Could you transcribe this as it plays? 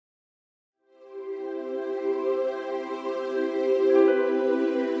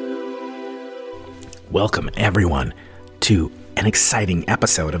Welcome, everyone, to an exciting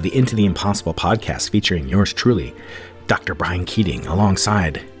episode of the Into the Impossible podcast featuring yours truly, Dr. Brian Keating,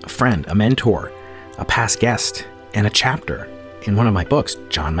 alongside a friend, a mentor, a past guest, and a chapter in one of my books,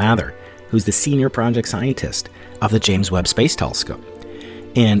 John Mather, who's the senior project scientist of the James Webb Space Telescope.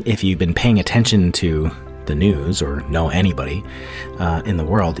 And if you've been paying attention to the news or know anybody in the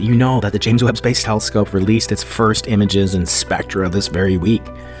world, you know that the James Webb Space Telescope released its first images and spectra this very week.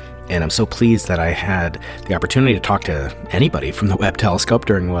 And I'm so pleased that I had the opportunity to talk to anybody from the Webb Telescope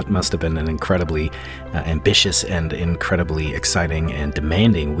during what must have been an incredibly ambitious and incredibly exciting and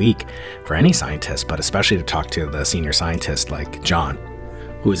demanding week for any scientist, but especially to talk to the senior scientist like John,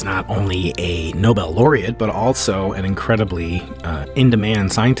 who is not only a Nobel laureate, but also an incredibly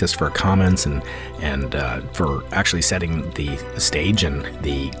in-demand scientist for comments and for actually setting the stage and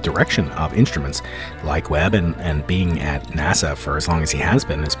the direction of instruments like Webb and being at NASA for as long as he has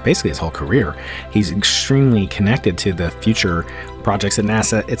been, is basically his whole career. He's extremely connected to the future projects that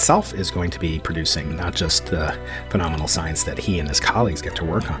NASA itself is going to be producing, not just the phenomenal science that he and his colleagues get to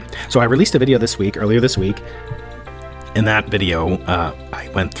work on. So I released a video earlier this week. In that video,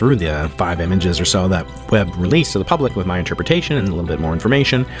 I went through the 5 images or so that Webb released to the public with my interpretation and a little bit more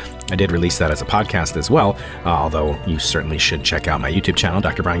information. I did release that as a podcast as well, although you certainly should check out my YouTube channel,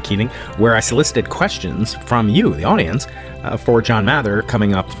 Dr. Brian Keating, where I solicited questions from you, the audience, for John Mather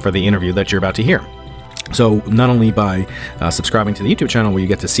coming up for the interview that you're about to hear. So not only by subscribing to the YouTube channel, where you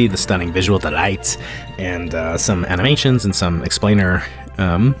get to see the stunning visual delights and some animations and some explainer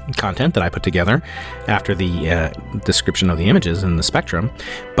content that I put together after the description of the images and the spectrum,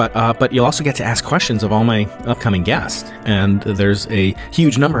 but you'll also get to ask questions of all my upcoming guests, and there's a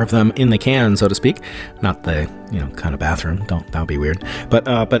huge number of them in the can, so to speak. Not the kind of bathroom. That would be weird.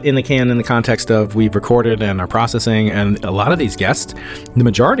 But in the can, in the context of we've recorded and are processing, and a lot of these guests, the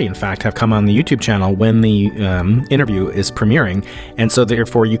majority, in fact, have come on the YouTube channel when the interview is premiering, and so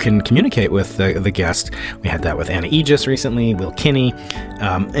therefore you can communicate with the guest. We had that with Anna Aegis recently, Will Kinney,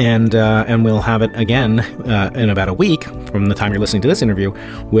 and we'll have it again in about a week from the time you're listening to this interview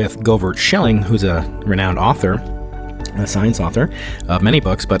with Govert Schilling, who's a renowned author, a science author of many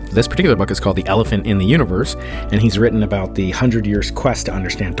books, but this particular book is called The Elephant in the Universe, and he's written about the 100 years quest to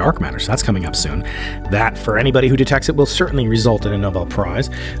understand dark matter, so that's coming up soon. That, for anybody who detects it, will certainly result in a Nobel Prize,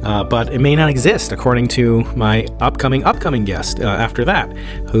 but it may not exist, according to my upcoming guest after that,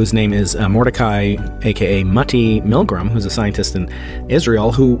 whose name is Mordecai, aka Mati Milgram, who's a scientist in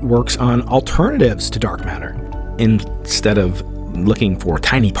Israel who works on alternatives to dark matter. Instead of looking for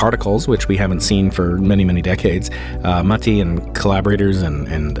tiny particles, which we haven't seen for many, many decades, Mati and collaborators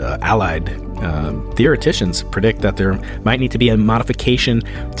and allied theoreticians predict that there might need to be a modification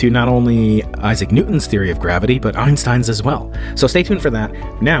to not only Isaac Newton's theory of gravity, but Einstein's as well. So stay tuned for that.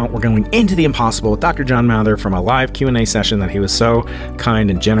 Now we're going into the impossible with Dr. John Mather from a live Q&A session that he was so kind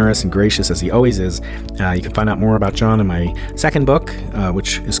and generous and gracious as he always is. You can find out more about John in my second book,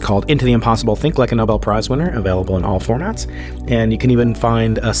 which is called Into the Impossible, Think Like a Nobel Prize Winner, available in all formats. And you can even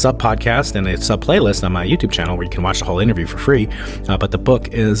find a sub-podcast and a sub-playlist on my YouTube channel where you can watch the whole interview for free. But the book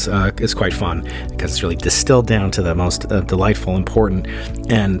is quite fun because it's really distilled down to the most delightful, important,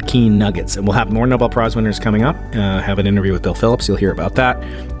 and keen nuggets. And we'll have more Nobel Prize winners coming up. Have an interview with Bill Phillips. You'll hear about that.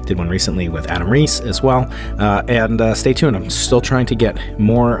 Did one recently with Adam Rees as well. And stay tuned. I'm still trying to get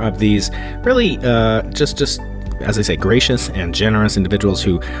more of these really just as I say, gracious and generous individuals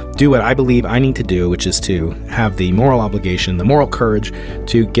who do what I believe I need to do, which is to have the moral obligation, the moral courage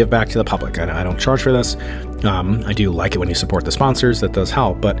to give back to the public. I don't charge for this. I do like it when you support the sponsors. That does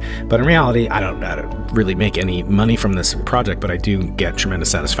help. But in reality, I don't really make any money from this project, but I do get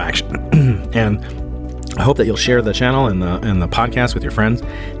tremendous satisfaction. And I hope that you'll share the channel and the podcast with your friends,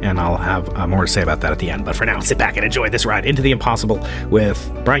 and I'll have more to say about that at the end. But for now, sit back and enjoy this ride into the impossible with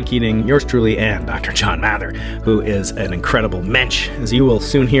Brian Keating, yours truly, and Dr. John Mather, who is an incredible mensch, as you will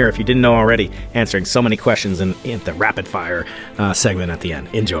soon hear if you didn't know already, answering so many questions in the rapid fire segment at the end.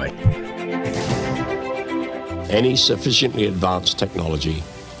 Enjoy. Any sufficiently advanced technology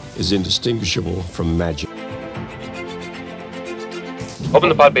is indistinguishable from magic. Open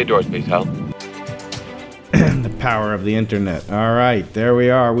the pod bay doors, please, Hal. The power of the internet. All right, there we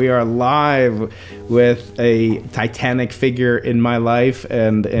are. We are live with a titanic figure in my life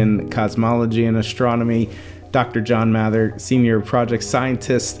and in cosmology and astronomy, Dr. John Mather, senior project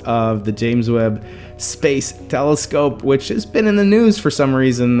scientist of the James Webb Space Telescope, which has been in the news for some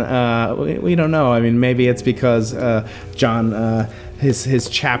reason. We don't know. I mean, maybe it's because John his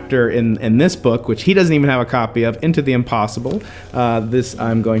chapter in this book, which he doesn't even have a copy of, Into the Impossible. This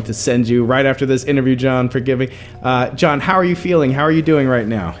I'm going to send you right after this interview, John. Forgive me. John, how are you feeling? How are you doing right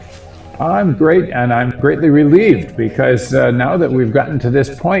now? I'm great, and I'm greatly relieved because now that we've gotten to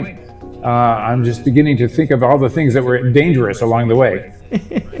this point, I'm just beginning to think of all the things that were dangerous along the way.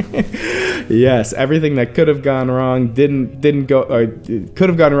 Yes, everything that could have gone wrong didn't go, or could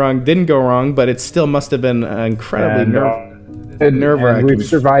have gone wrong didn't go wrong, but it still must have been incredibly nerve-wracking. We've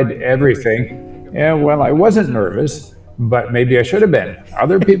survived everything. Yeah, well, I wasn't nervous, but maybe I should have been.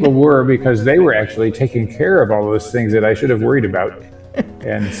 Other people were, because they were actually taking care of all those things that I should have worried about.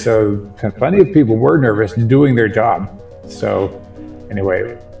 And so plenty of people were nervous doing their job. So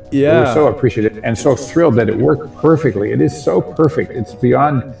anyway, yeah, we're so appreciative and so thrilled that it worked perfectly. It is so perfect. It's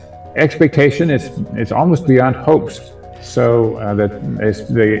beyond expectation. It's almost beyond hopes. So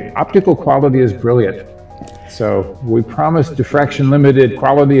the optical quality is brilliant. So we promised diffraction limited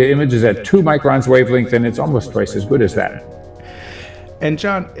quality images at 2 microns wavelength, and it's almost twice as good as that. And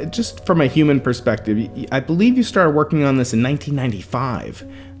John, just from a human perspective, I believe you started working on this in 1995.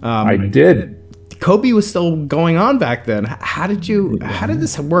 I did. COBE was still going on back then. How did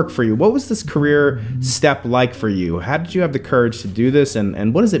this work for you? What was this career step like for you? How did you have the courage to do this,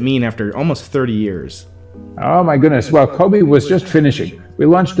 and what does it mean after almost 30 years? Oh my goodness. Well, COBE was just finishing. We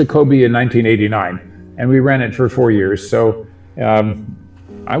launched the COBE in 1989, and we ran it for 4 years. So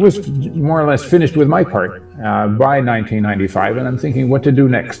I was more or less finished with my part by 1995, and I'm thinking what to do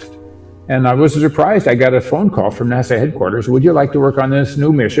next. And I was surprised. I got a phone call from NASA headquarters. Would you like to work on this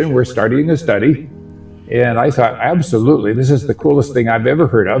new mission? We're starting a study. And I thought, absolutely, this is the coolest thing I've ever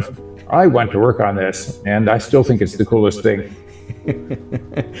heard of. I want to work on this, and I still think it's the coolest thing.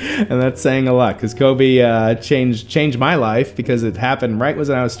 And that's saying a lot, because COBE changed my life, because it happened right when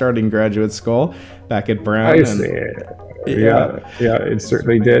I was starting graduate school back at Brown. I see. Yeah, it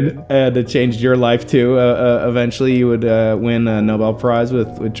certainly did. And it changed your life too. Eventually, you would win a Nobel Prize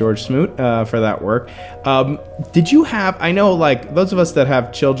with George Smoot for that work. Did you have? I know, like, those of us that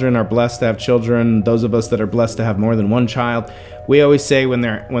have children are blessed to have children. Those of us that are blessed to have more than one child, we always say when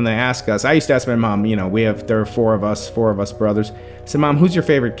they ask us. I used to ask my mom. There are four of us brothers. I said, "Mom, who's your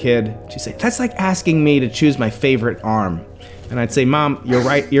favorite kid?" She'd say, "That's like asking me to choose my favorite arm." And I'd say, "Mom, you're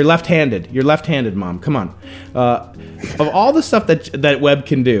right. You're left-handed. You're left-handed, Mom. Come on." Of all the stuff that Webb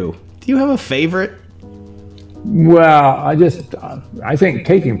can do you have a favorite? Well, I think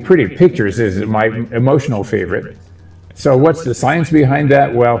taking pretty pictures is my emotional favorite. So what's the science behind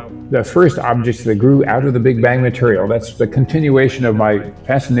that? Well, the first objects that grew out of the Big Bang material, that's the continuation of my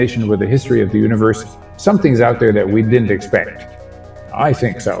fascination with the history of the universe. Something's out there that we didn't expect. I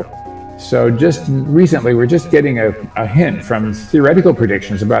think so. So just recently, we're just getting a hint from theoretical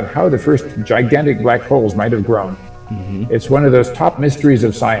predictions about how the first gigantic black holes might have grown. Mm-hmm. It's one of those top mysteries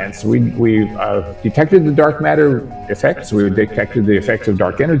of science. We detected the dark matter effects, we detected the effects of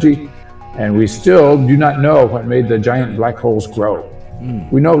dark energy, and we still do not know what made the giant black holes grow.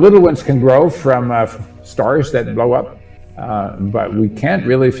 We know little ones can grow from stars that blow up, but we can't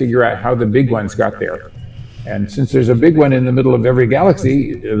really figure out how the big ones got there. And since there's a big one in the middle of every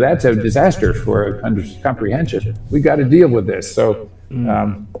galaxy, that's a disaster for comprehension. We got to deal with this. So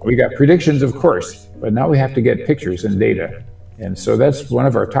we got predictions, of course, but now we have to get pictures and data. And so that's one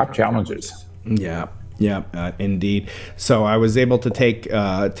of our top challenges. Yeah, indeed. So I was able to take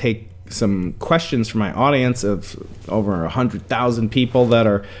some questions from my audience of over 100,000 people that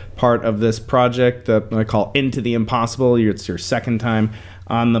are part of this project that I call Into the Impossible. It's your second time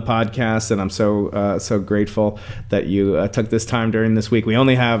on the podcast, and I'm so grateful that you took this time during this week. We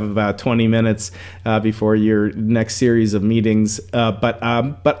only have about 20 minutes before your next series of meetings, but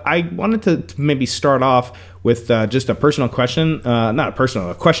I wanted to maybe start off with just a personal question,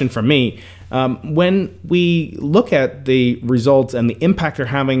 a question from me. When we look at the results and the impact they're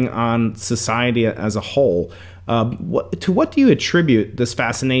having on society as a whole, to what do you attribute this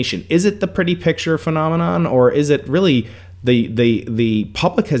fascination? Is it the pretty picture phenomenon, or is it really the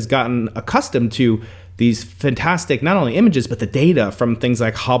public has gotten accustomed to these fantastic, not only images, but the data from things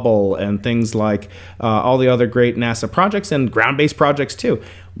like Hubble and things like all the other great NASA projects and ground-based projects too?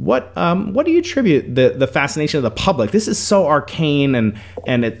 What do you attribute the fascination of the public? This is so arcane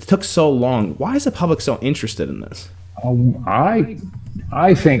and it took so long. Why is the public so interested in this?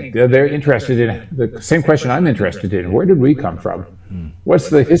 I think they're interested in the same question I'm interested in. Where did we come from? What's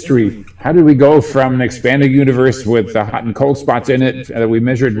the history? How did we go from an expanding universe with the hot and cold spots in it that we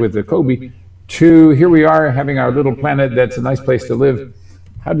measured with the COBE to here we are having our little planet that's a nice place to live?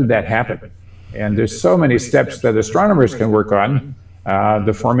 How did that happen? And there's so many steps that astronomers can work on.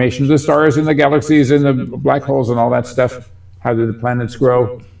 The formation of the stars and the galaxies and the black holes and all that stuff. How did the planets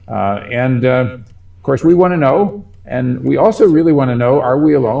grow? Of course, we want to know. And we also really want to know, are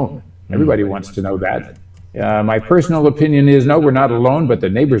we alone? Everybody wants to know that. My personal opinion is no, we're not alone, but the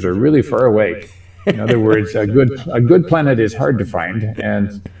neighbors are really far away. In other words, a good planet is hard to find.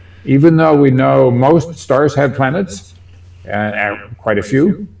 And even though we know most stars have planets, quite a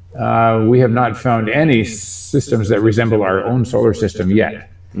few, we have not found any systems that resemble our own solar system yet.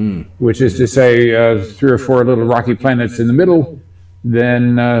 Which is to say 3 or 4 little rocky planets in the middle,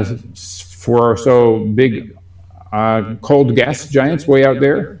 then 4 or so big cold gas giants way out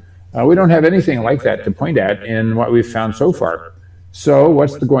there. We don't have anything like that to point at in what we've found so far. So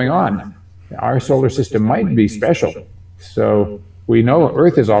what's going on? Our solar system might be special. So we know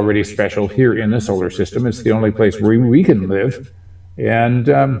Earth is already special here in the solar system. It's the only place where we can live. And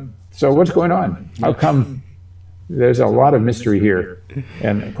so what's going on? How come? There's a lot of mystery here.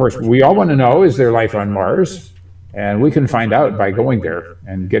 And of course, we all want to know, is there life on Mars? And we can find out by going there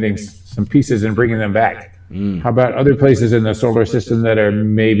and getting some pieces and bringing them back. How about other places in the solar system that are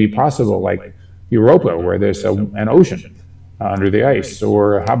maybe possible, like Europa, where there's an ocean under the ice?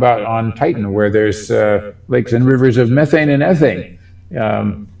 Or how about on Titan, where there's lakes and rivers of methane and ethane?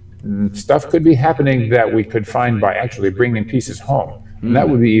 Stuff could be happening that we could find by actually bringing pieces home. And that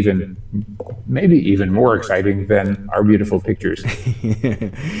would be maybe even more exciting than our beautiful pictures.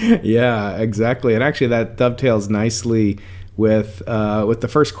 Yeah, exactly. And actually that dovetails nicely with the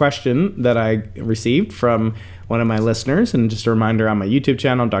first question that I received from one of my listeners. And just a reminder, on my YouTube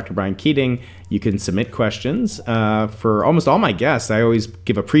channel, Dr. Brian Keating, you can submit questions for almost all my guests. I always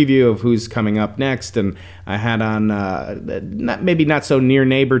give a preview of who's coming up next. And I had on, maybe not so near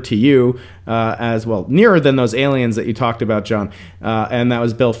neighbor to you, as well, nearer than those aliens that you talked about, John. And that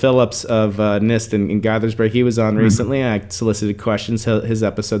was Bill Phillips of NIST in Gaithersburg. He was on recently. I solicited questions. His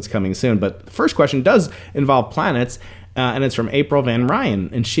episode's coming soon. But the first question does involve planets. And it's from April Van Ryan.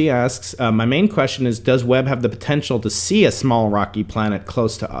 And she asks, my main question is, does Webb have the potential to see a small rocky planet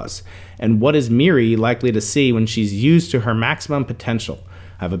close to us? And what is MIRI likely to see when she's used to her maximum potential?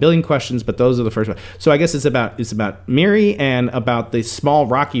 I have a billion questions, but those are the first ones. So I guess it's about MIRI and about the small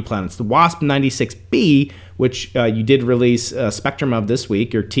rocky planets. The WASP-96b, which you did release a spectrum of this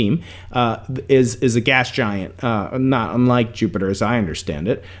week, your team, is a gas giant, not unlike Jupiter as I understand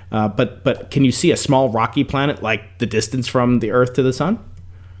it. But can you see a small rocky planet like the distance from the Earth to the Sun?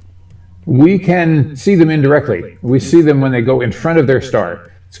 We can see them indirectly. We see them when they go in front of their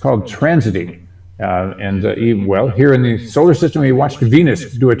star. It's called transiting. Here in the solar system, we watched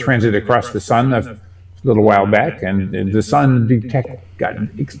Venus do a transit across the sun a little while back, and the sun got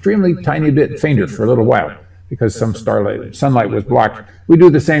extremely tiny bit fainter for a little while because some sunlight was blocked. We do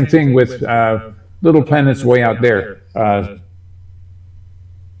the same thing with little planets way out there.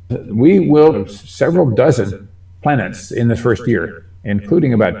 We will several dozen planets in the first year,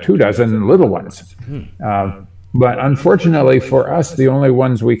 including about 24 little ones. But unfortunately for us, the only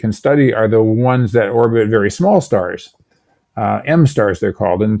ones we can study are the ones that orbit very small stars, M stars they're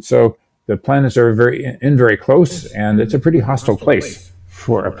called. And so the planets are very close, and it's a pretty hostile place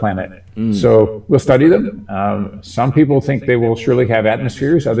for a planet. So we'll study them. Some people think they will surely have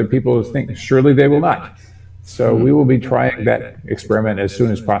atmospheres. Other people think surely they will not. So we will be trying that experiment as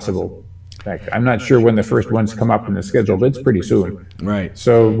soon as possible. In fact, I'm not sure when the first ones come up in the schedule, but it's pretty soon. Right.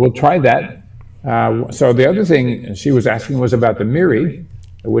 So we'll try that. So the other thing she was asking was about the MIRI,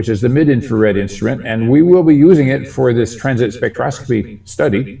 which is the mid-infrared instrument, and we will be using it for this transit spectroscopy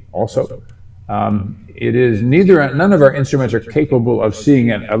study also. None of our instruments are capable of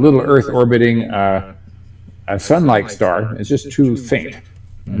seeing a little Earth orbiting a sun-like star. It's just too faint.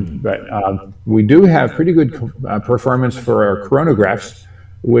 But we do have pretty good performance for our coronagraphs,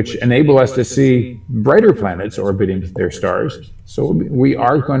 which enable us to see brighter planets orbiting their stars. So we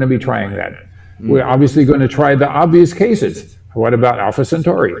are going to be trying that. We're obviously going to try the obvious cases. What about Alpha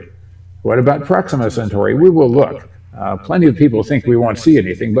Centauri? What about Proxima Centauri? We will look. Plenty of people think we won't see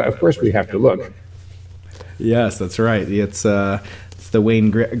anything, but of course we have to look. Yes, that's right. It's the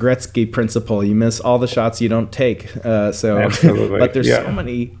Wayne Gretzky principle. You miss all the shots you don't take. Absolutely. But there's so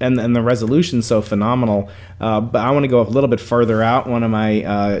many, and the resolution's so phenomenal. But I want to go a little bit further out. One of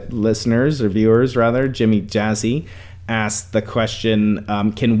my listeners, or viewers rather, Jimmy Jazzy, asked the question,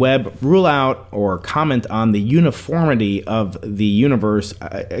 can Webb rule out or comment on the uniformity of the universe?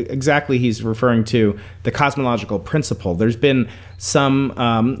 Exactly, he's referring to the cosmological principle. There's been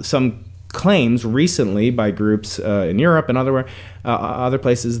some claims recently by groups in Europe and other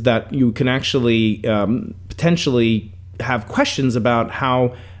places that you can actually potentially have questions about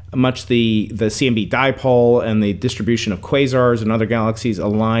how much the CMB dipole and the distribution of quasars and other galaxies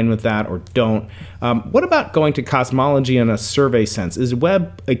align with that or don't. What about going to cosmology in a survey sense? Is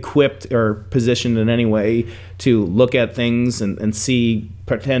Webb equipped or positioned in any way to look at things and see,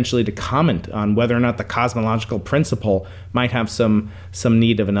 potentially to comment on whether or not the cosmological principle might have some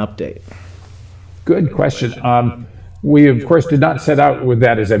need of an update? Good question. We, of course, did not set out with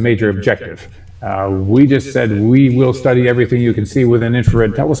that as a major objective. We just said we will study everything you can see with an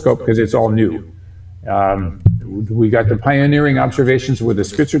infrared telescope because it's all new. We got the pioneering observations with the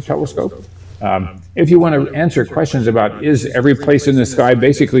Spitzer telescope. If you want to answer questions about is every place in the sky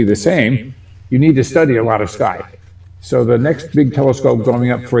basically the same, you need to study a lot of sky. So the next big telescope going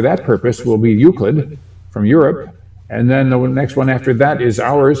up for that purpose will be Euclid from Europe. And then the next one after that is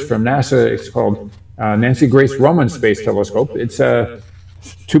ours from NASA. It's called Nancy Grace Roman Space Telescope. It's a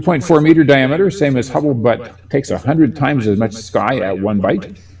 2.4 meter diameter, same as Hubble, but takes 100 times as much sky at one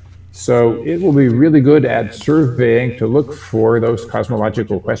bite. So it will be really good at surveying to look for those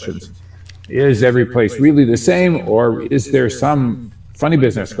cosmological questions. Is every place really the same, or is there some funny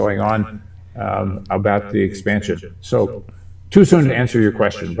business going on about the expansion? So too soon to answer your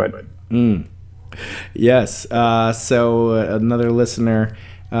question, but... Yes. So another listener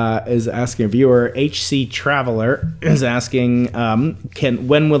is asking, a viewer, HC Traveler, is asking,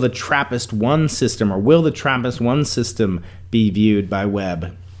 when will the TRAPPIST-1 system, or will the TRAPPIST-1 system be viewed by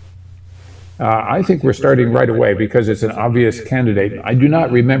Webb? I think we're starting right away because it's an obvious candidate. I do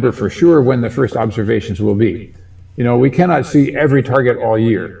not remember for sure when the first observations will be. You know, we cannot see every target all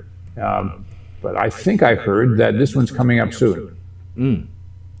year, but I think I heard that this one's coming up soon.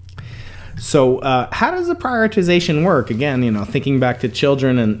 So how does the prioritization work? Again, thinking back to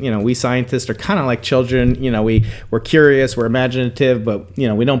children, and, we scientists are kind of like children. We're curious, we're imaginative, but,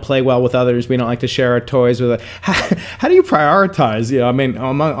 we don't play well with others. We don't like to share our toys with How do you prioritize,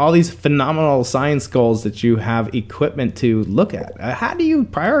 among all these phenomenal science goals that you have equipment to look at? How do you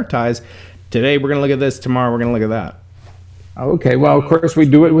prioritize? Today we're going to look at this, tomorrow we're going to look at that. Okay, well, of course, we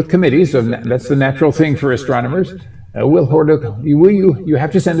do it with committees. So that's the natural thing for astronomers. You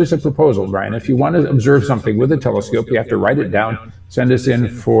have to send us a proposal, Brian. If you want to observe something with a telescope, you have to write it down, send us in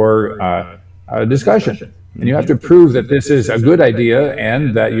for a discussion. And you have to prove that this is a good idea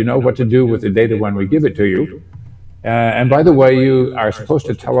and that you know what to do with the data when we give it to you. And by the way, you are supposed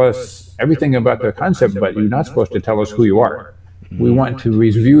to tell us everything about the concept, but you're not supposed to tell us who you are. We want to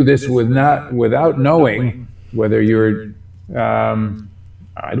review this without knowing whether you're,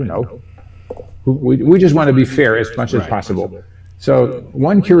 I don't know. We just want to be fair as much as possible. So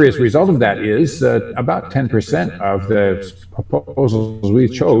one curious result of that is that about 10% of the proposals we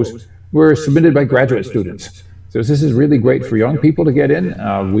chose were submitted by graduate students. So this is really great for young people to get in.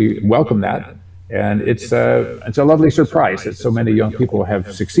 We welcome that. And it's a lovely surprise that so many young people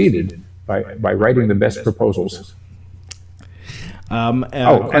have succeeded by writing the best proposals.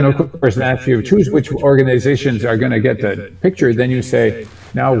 And of course, after you choose which organizations are going to get the picture, then you say,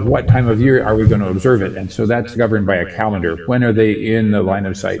 now what time of year are we going to observe it? And so that's governed by a calendar. When are they in the line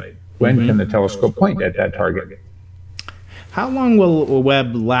of sight? When can the telescope point at that target? How long will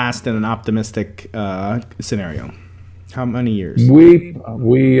Webb last in an optimistic scenario? How many years? We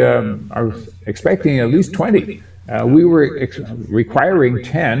are expecting at least 20. We were requiring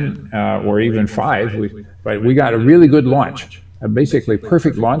 10 or even 5, but we got a really good launch. Basically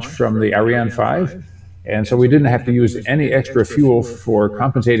perfect launch from the Ariane 5, and so we didn't have to use any extra fuel for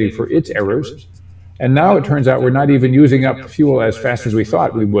compensating for its errors. And now it turns out we're not even using up fuel as fast as we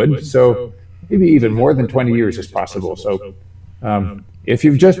thought we would, so maybe even more than 20 years is possible. So if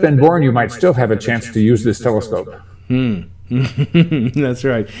you've just been born, you might still have a chance to use this telescope. That's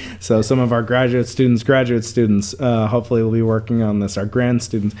right. So some of our graduate students, hopefully will be working on this, our grad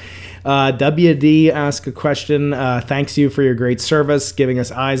students. WD asked a question. Thanks you for your great service, giving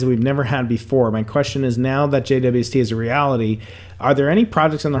us eyes we've never had before. My question is, now that JWST is a reality, are there any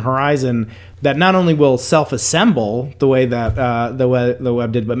projects on the horizon that not only will self-assemble the way that the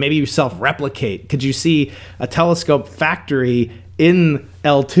Webb did, but maybe self-replicate? Could you see a telescope factory in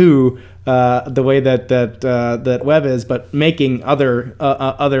L2 the way that Webb is, but making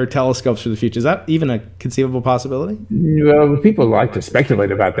other telescopes for the future? Is that even a conceivable possibility? Well, people like to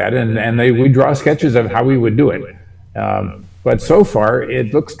speculate about that, and we draw sketches of how we would do it. But so far,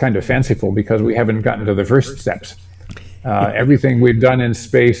 it looks kind of fanciful because we haven't gotten to the first steps. Everything we've done in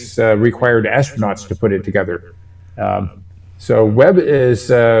space required astronauts to put it together. So Webb is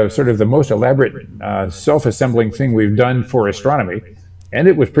sort of the most elaborate self-assembling thing we've done for astronomy. And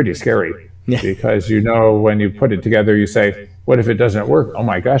it was pretty scary because, when you put it together, you say, what if it doesn't work? Oh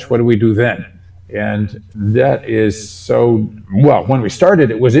my gosh, what do we do then? And that is so, well, when we started,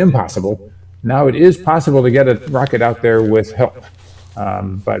 it was impossible. Now it is possible to get a rocket out there with help.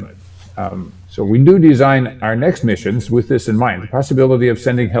 So we do design our next missions with this in mind, the possibility of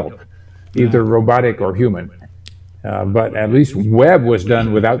sending help, either robotic or human. But at least Webb was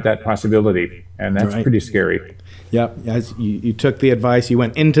done without that possibility, and that's Right. pretty scary. Yep. As you took the advice, you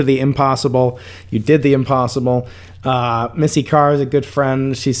went into the impossible. You did the impossible. Missy Carr is a good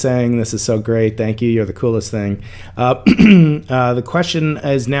friend. She's saying, "This is so great. Thank you. You're the coolest thing." The question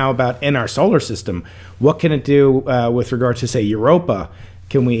is now about in our solar system. What can it do with regard to, say, Europa?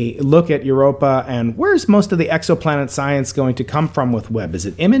 Can we look at Europa, and where's most of the exoplanet science going to come from with Webb? Is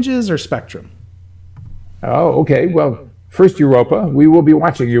it images or spectrum? Oh, okay. Well, first Europa. We will be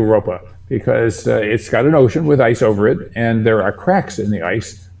watching Europa because it's got an ocean with ice over it, and there are cracks in the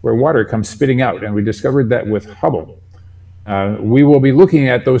ice where water comes spitting out, and we discovered that with Hubble. We will be looking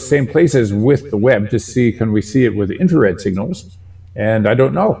at those same places with the Webb to see, can we see it with infrared signals? And I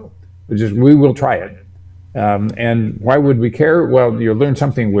don't know. We will try it. And why would we care? Well, you'll learn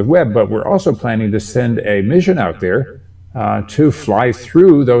something with Webb, but we're also planning to send a mission out there to fly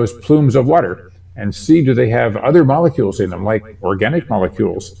through those plumes of water and see, do they have other molecules in them, like organic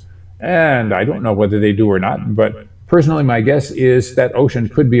molecules? And I don't know whether they do or not, but personally, my guess is that ocean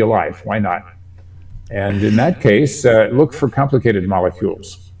could be alive. Why not? And in that case, look for complicated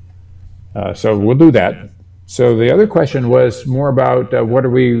molecules. So we'll do that. So the other question was more about what are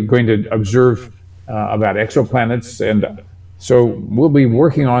we going to observe about exoplanets. And so we'll be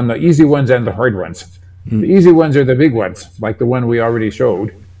working on the easy ones and the hard ones. The easy ones are the big ones, like the one we already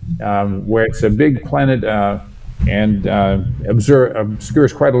showed, where it's a big planet and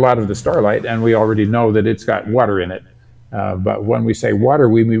obscures quite a lot of the starlight, and we already know that it's got water in it. But when we say water,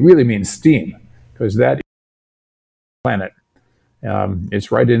 we really mean steam, because that is the planet.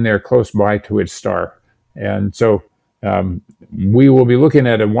 It's right in there close by to its star. And so we will be looking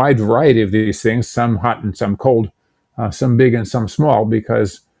at a wide variety of these things, some hot and some cold, some big and some small,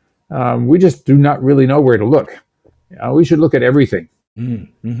 because we just do not really know where to look. We should look at everything.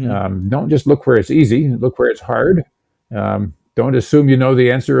 Don't just look where it's easy, look where it's hard. Don't assume you know the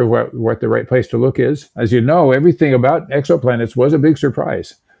answer of what the right place to look is. As you know, everything about exoplanets was a big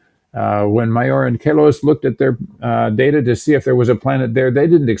surprise. When Mayor and Kalos looked at their data to see if there was a planet there, they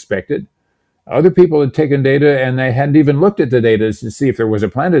didn't expect it. Other people had taken data and they hadn't even looked at the data to see if there was a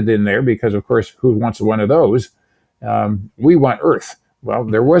planet in there, because, of course, who wants one of those? We want Earth. Well,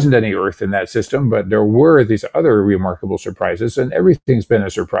 there wasn't any Earth in that system, but there were these other remarkable surprises, and everything's been a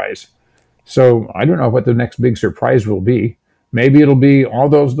surprise. So I don't know what the next big surprise will be. Maybe it'll be all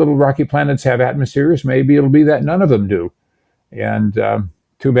those little rocky planets have atmospheres. Maybe it'll be that none of them do. And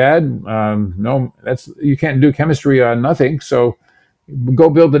too bad. No, you can't do chemistry on nothing. So go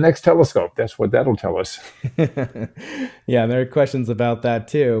build the next telescope. That's what that'll tell us. Yeah, there are questions about that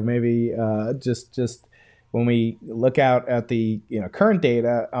too. Maybe just when we look out at the current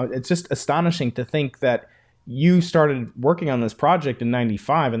data, it's just astonishing to think that you started working on this project in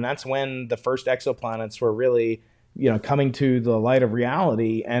 '95, and that's when the first exoplanets were really coming to the light of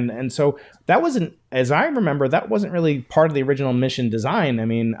reality. And so that wasn't, as I remember, that wasn't really part of the original mission design,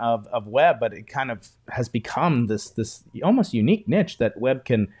 of Webb, but it kind of has become this almost unique niche that Webb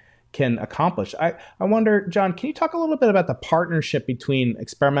can accomplish. I wonder, John, can you talk a little bit about the partnership between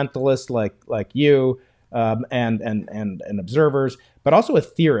experimentalists like you and observers, but also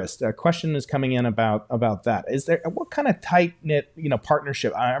with theorists? A question is coming in about that. Is there what kind of tight-knit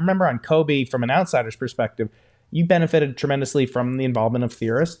partnership? I remember on COBE, from an outsider's perspective, you benefited tremendously from the involvement of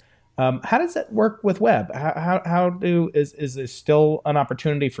theorists. How does that work with Webb? Is there still an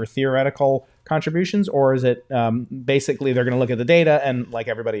opportunity for theoretical contributions, or is it basically they're going to look at the data and like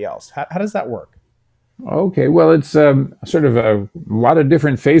everybody else? How does that work? Okay, well, it's sort of a lot of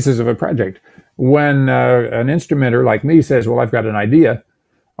different phases of a project. When an instrumenter like me says, well, I've got an idea.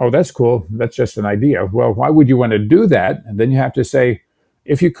 Oh, that's cool. That's just an idea. Well, why would you want to do that? And then you have to say,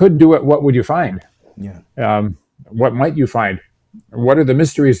 if you could do it, what would you find? Yeah. What might you find? What are the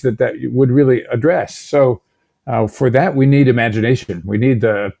mysteries that you would really address? So for that, we need imagination. We need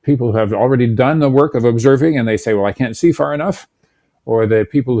the people who have already done the work of observing, and they say, well, I can't see far enough. Or the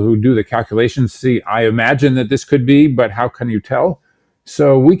people who do the calculations see, I imagine that this could be, but how can you tell?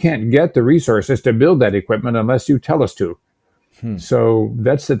 So we can't get the resources to build that equipment unless you tell us to. So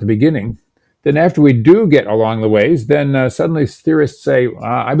that's at the beginning. Then after we do get along the ways, then suddenly theorists say,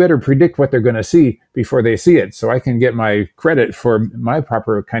 I better predict what they're going to see before they see it, so I can get my credit for my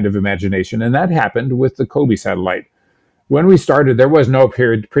proper kind of imagination. And that happened with the COBE satellite. When we started, there was no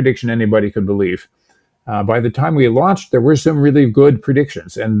prediction anybody could believe. By the time we launched, there were some really good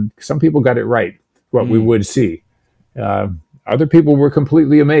predictions, and some people got it right. what we would see. Other people were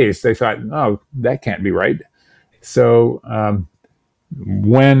completely amazed. They thought, "Oh, that can't be right." So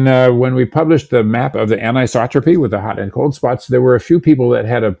when we published the map of the anisotropy with the hot and cold spots, there were a few people that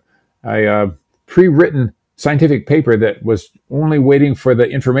had a pre-written scientific paper that was only waiting for the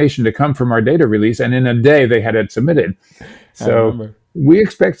information to come from our data release, and in a day they had it submitted. So we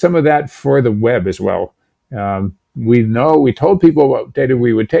expect some of that for the web as well. We told people what data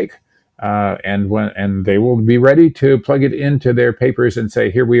we would take, and they will be ready to plug it into their papers and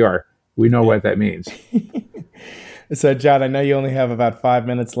say, "Here we are. We know what that means." So, John, I know you only have about 5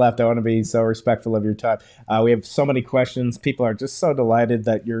 minutes left. I want to be so respectful of your time. We have so many questions. People are just so delighted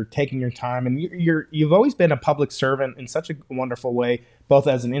that you're taking your time, and you've always been a public servant in such a wonderful way, both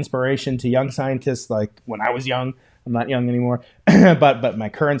as an inspiration to young scientists, like when I was young. I'm not young anymore, but my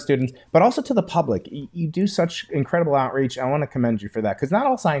current students, but also to the public. You do such incredible outreach. I want to commend you for that, because not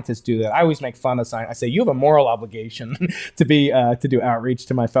all scientists do that. I always make fun of science. I say you have a moral obligation to do outreach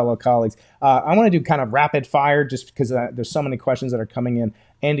to my fellow colleagues. I want to do kind of rapid fire, just because there's so many questions that are coming in.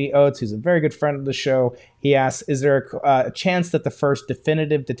 Andy Oates, who's a very good friend of the show, he asks, is there a chance that the first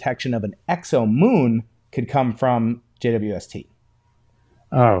definitive detection of an exomoon could come from JWST?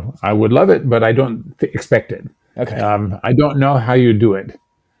 Oh, I would love it, but I don't expect it. Okay. I don't know how you do it.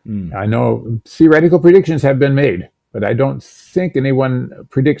 I know theoretical predictions have been made, but I don't think anyone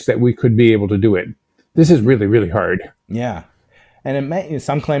predicts that we could be able to do it. This is really, really hard. Yeah. And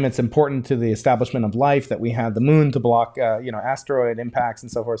some claim it's important to the establishment of life that we have the moon to block, asteroid impacts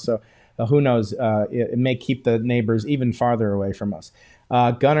and so forth. So who knows? It may keep the neighbors even farther away from us.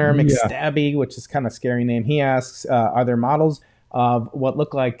 Gunnar McStabby, which is kind of a scary name, he asks, are there models of what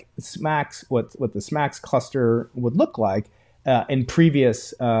look like SMACS, what the SMACS cluster would look like in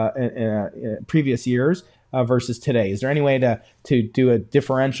previous years versus today? Is there any way to do a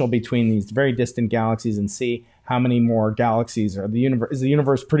differential between these very distant galaxies and see how many more galaxies is the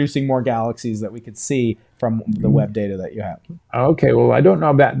universe producing more galaxies that we could see from the web data that you have? Okay, well, I don't know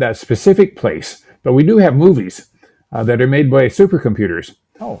about that specific place, but we do have movies that are made by supercomputers.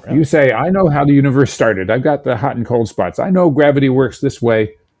 Oh, really? You say, I know how the universe started. I've got the hot and cold spots. I know gravity works this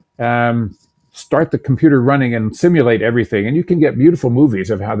way. Start the computer running and simulate everything. And you can get beautiful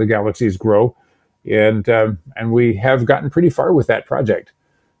movies of how the galaxies grow. And we have gotten pretty far with that project.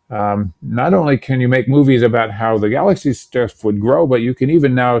 Not only can you make movies about how the galaxy stuff would grow, but you can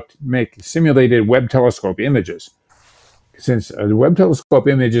even now make simulated Webb telescope images. Since the Webb telescope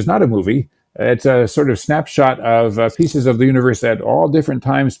image is not a movie, it's a sort of snapshot of pieces of the universe at all different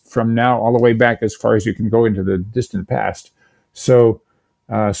times from now all the way back as far as you can go into the distant past. So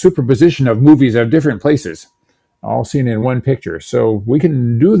superposition of movies of different places, all seen in one picture. So we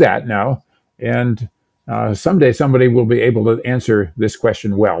can do that now, and someday somebody will be able to answer this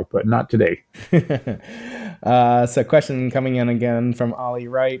question well, but not today. So question coming in again from Ollie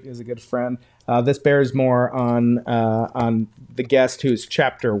Wright, who's a good friend. This bears more on the guest who's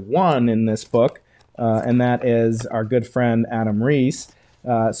chapter 1 in this book, and that is our good friend Adam Rees.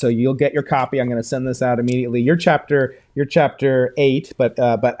 So you'll get your copy. I'm going to send this out immediately. You're chapter 8,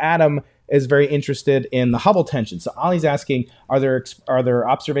 but Adam is very interested in the Hubble tension. So Ollie's asking, are there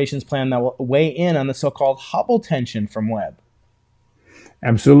observations planned that will weigh in on the so-called Hubble tension from Webb?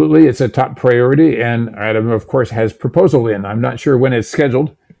 Absolutely. It's a top priority, and Adam, of course, has proposal in. I'm not sure when it's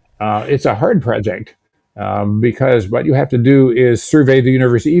scheduled. It's a hard project because what you have to do is survey the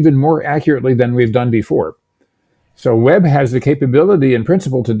universe even more accurately than we've done before. So Webb has the capability in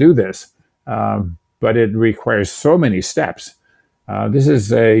principle to do this, but it requires so many steps. This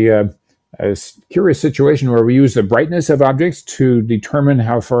is a curious situation where we use the brightness of objects to determine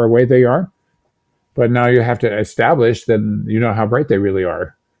how far away they are. But now you have to establish that you know how bright they really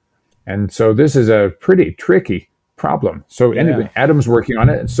are. And so this is a pretty tricky problem. So anyway, Adam's working on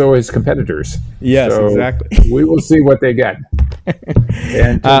it, and so his competitors. Yes, so exactly. We will see what they get.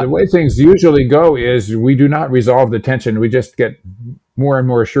 And the way things usually go is we do not resolve the tension. We just get more and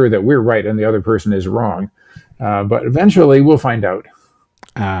more sure that we're right and the other person is wrong. But eventually we'll find out.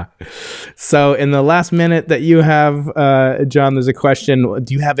 So in the last minute that you have, John, there's a question.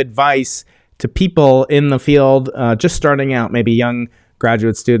 Do you have advice to people in the field just starting out, maybe young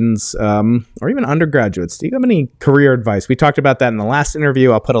graduate students or even undergraduates? Do you have any career advice? We talked about that in the last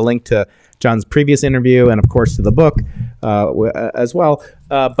interview. I'll put a link to John's previous interview and, of course, to the book as well.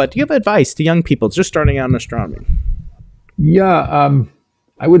 But do you have advice to young people just starting out in astronomy? Yeah,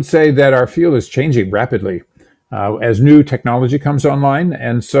 I would say that our field is changing rapidly as new technology comes online.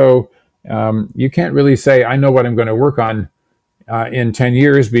 And so you can't really say, I know what I'm going to work on in 10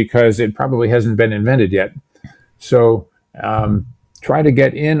 years because it probably hasn't been invented yet. So try to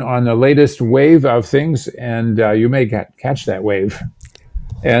get in on the latest wave of things, and you may catch that wave.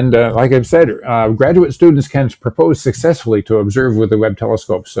 And like I've said, graduate students can propose successfully to observe with the Webb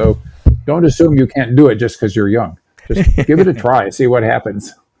telescope. So don't assume you can't do it just because you're young. Just give it a try, see what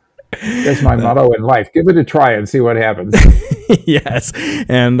happens. That's my motto in life. Give it a try and see what happens. Yes.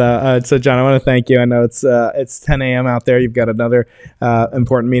 And so, John, I want to thank you. I know it's 10 a.m. out there. You've got another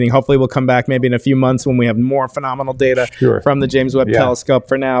important meeting. Hopefully we'll come back maybe in a few months when we have more phenomenal data from the James Webb Telescope.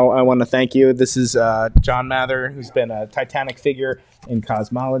 For now, I want to thank you. This is John Mather, who's been a titanic figure in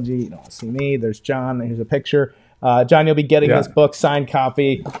cosmology. You don't see me. There's John. Here's a picture. John, you'll be getting this book, signed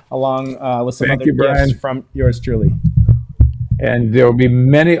copy, along with some other gifts from yours truly. And there will be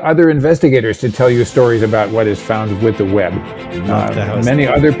many other investigators to tell you stories about what is found with the Webb. Many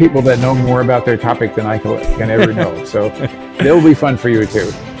other people that know more about their topic than I can ever know. So they'll be fun for you too.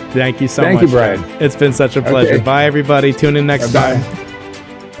 Thank you so much. Thank you, Brian. It's been such a pleasure. Okay. Bye, everybody. Tune in next time.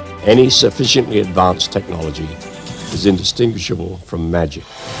 Any sufficiently advanced technology is indistinguishable from magic.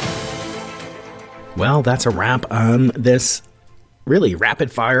 Well, that's a wrap on this really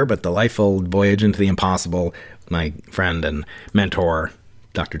rapid fire but delightful voyage into the impossible. My friend and mentor,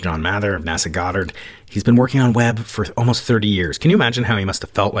 Dr. John Mather of NASA Goddard. He's been working on Webb for almost 30 years. Can you imagine how he must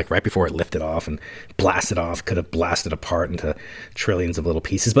have felt like right before it lifted off and blasted off, could have blasted apart into trillions of little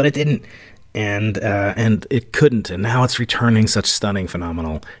pieces, but it didn't. And it couldn't, and now it's returning such stunning,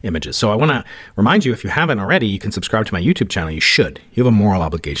 phenomenal images. So I want to remind you, if you haven't already, you can subscribe to my YouTube channel. You should. You have a moral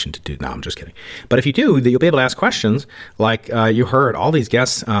obligation to do. No, I'm just kidding. But if you do, you'll be able to ask questions like you heard all these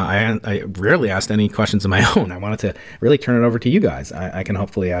guests. I rarely asked any questions of my own. I wanted to really turn it over to you guys. I can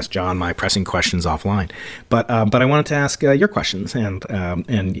hopefully ask John my pressing questions offline. But I wanted to ask your questions, and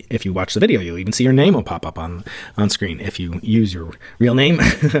if you watch the video, you'll even see your name will pop up on screen if you use your real name.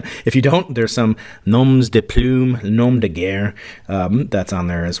 If you don't, there's some noms de plume, nom de guerre that's on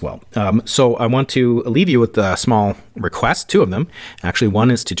there as well. So I want to leave you with a small request, two of them. Actually, one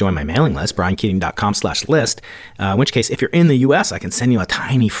is to join my mailing list, briankeating.com/list, in which case, if you're in the U.S., I can send you a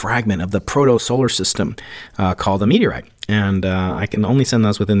tiny fragment of the proto-solar system called a meteorite. And I can only send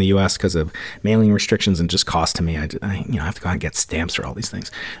those within the U.S. because of mailing restrictions and just cost to me. I have to go out and get stamps for all these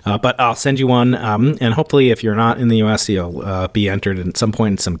things. But I'll send you one. And hopefully, if you're not in the U.S., you'll be entered at some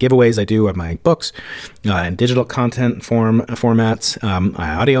point in some giveaways I do of my books in digital content formats.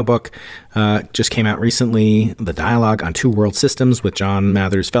 My audiobook just came out recently, The Dialogue on Two World Systems with John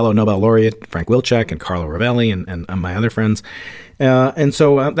Mather's fellow Nobel laureate, Frank Wilczek, and Carlo Rovelli, and my other friends. And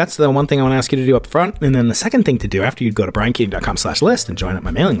so that's the one thing I want to ask you to do up front. And then the second thing to do after you go to briankeating.com/list and join up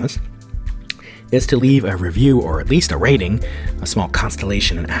my mailing list is to leave a review or at least a rating, a small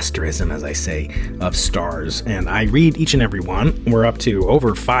constellation, an asterism, as I say, of stars. And I read each and every one. We're up to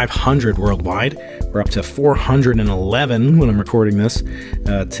over 500 worldwide. We're up to 411 when I'm recording this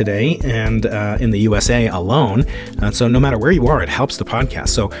today, and in the USA alone. So no matter where you are, it helps the podcast.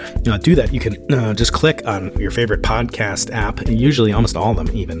 So do that. You can just click on your favorite podcast app, usually almost all of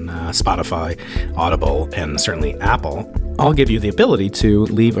them, even Spotify, Audible, and certainly Apple. I'll give you the ability to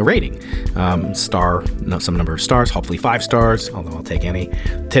leave a rating. Some number of stars, hopefully 5 stars, although I'll take any.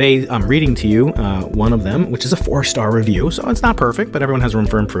 Today, I'm reading to you one of them, which is a 4-star review, so it's not perfect, but everyone has room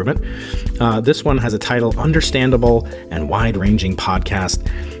for improvement. This one has a title, Understandable and Wide-Ranging Podcast,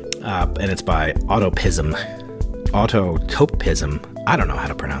 and it's by Autotopism. I don't know how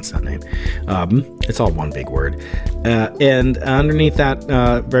to pronounce that name. It's all one big word. And underneath that,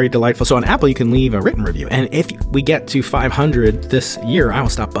 very delightful. So on Apple, you can leave a written review. And if we get to 500 this year, I will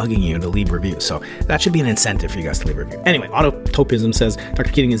stop bugging you to leave reviews. So that should be an incentive for you guys to leave a review. Anyway, Autotopism says,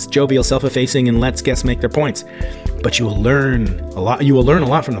 Dr. Keating is jovial, self-effacing, and lets guests make their points. But you will learn a lot. You will learn a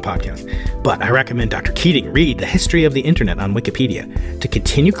lot from the podcast. But I recommend Dr. Keating read The History of the Internet on Wikipedia. To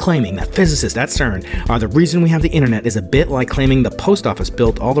continue claiming that physicists at CERN are the reason we have the internet is a bit like claiming the post office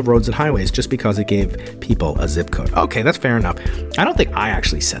built all the roads and highways just because it gave people a zip code. Okay, that's fair enough. I don't think I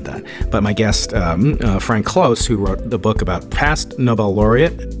actually said that, but my guest, Frank Close, who wrote the book about past Nobel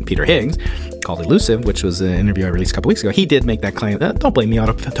laureate Peter Higgs, called Elusive, which was an interview I released a couple weeks ago, he did make that claim. Don't blame me,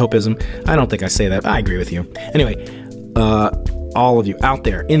 Autotopism. I don't think I say that. I agree with you. Anyway, all of you out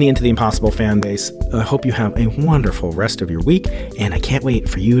there in the Into the Impossible fan base, I hope you have a wonderful rest of your week, and I can't wait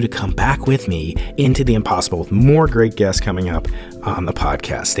for you to come back with me into the Impossible with more great guests coming up on the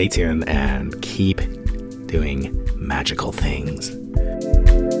podcast. Stay tuned and keep doing magical things.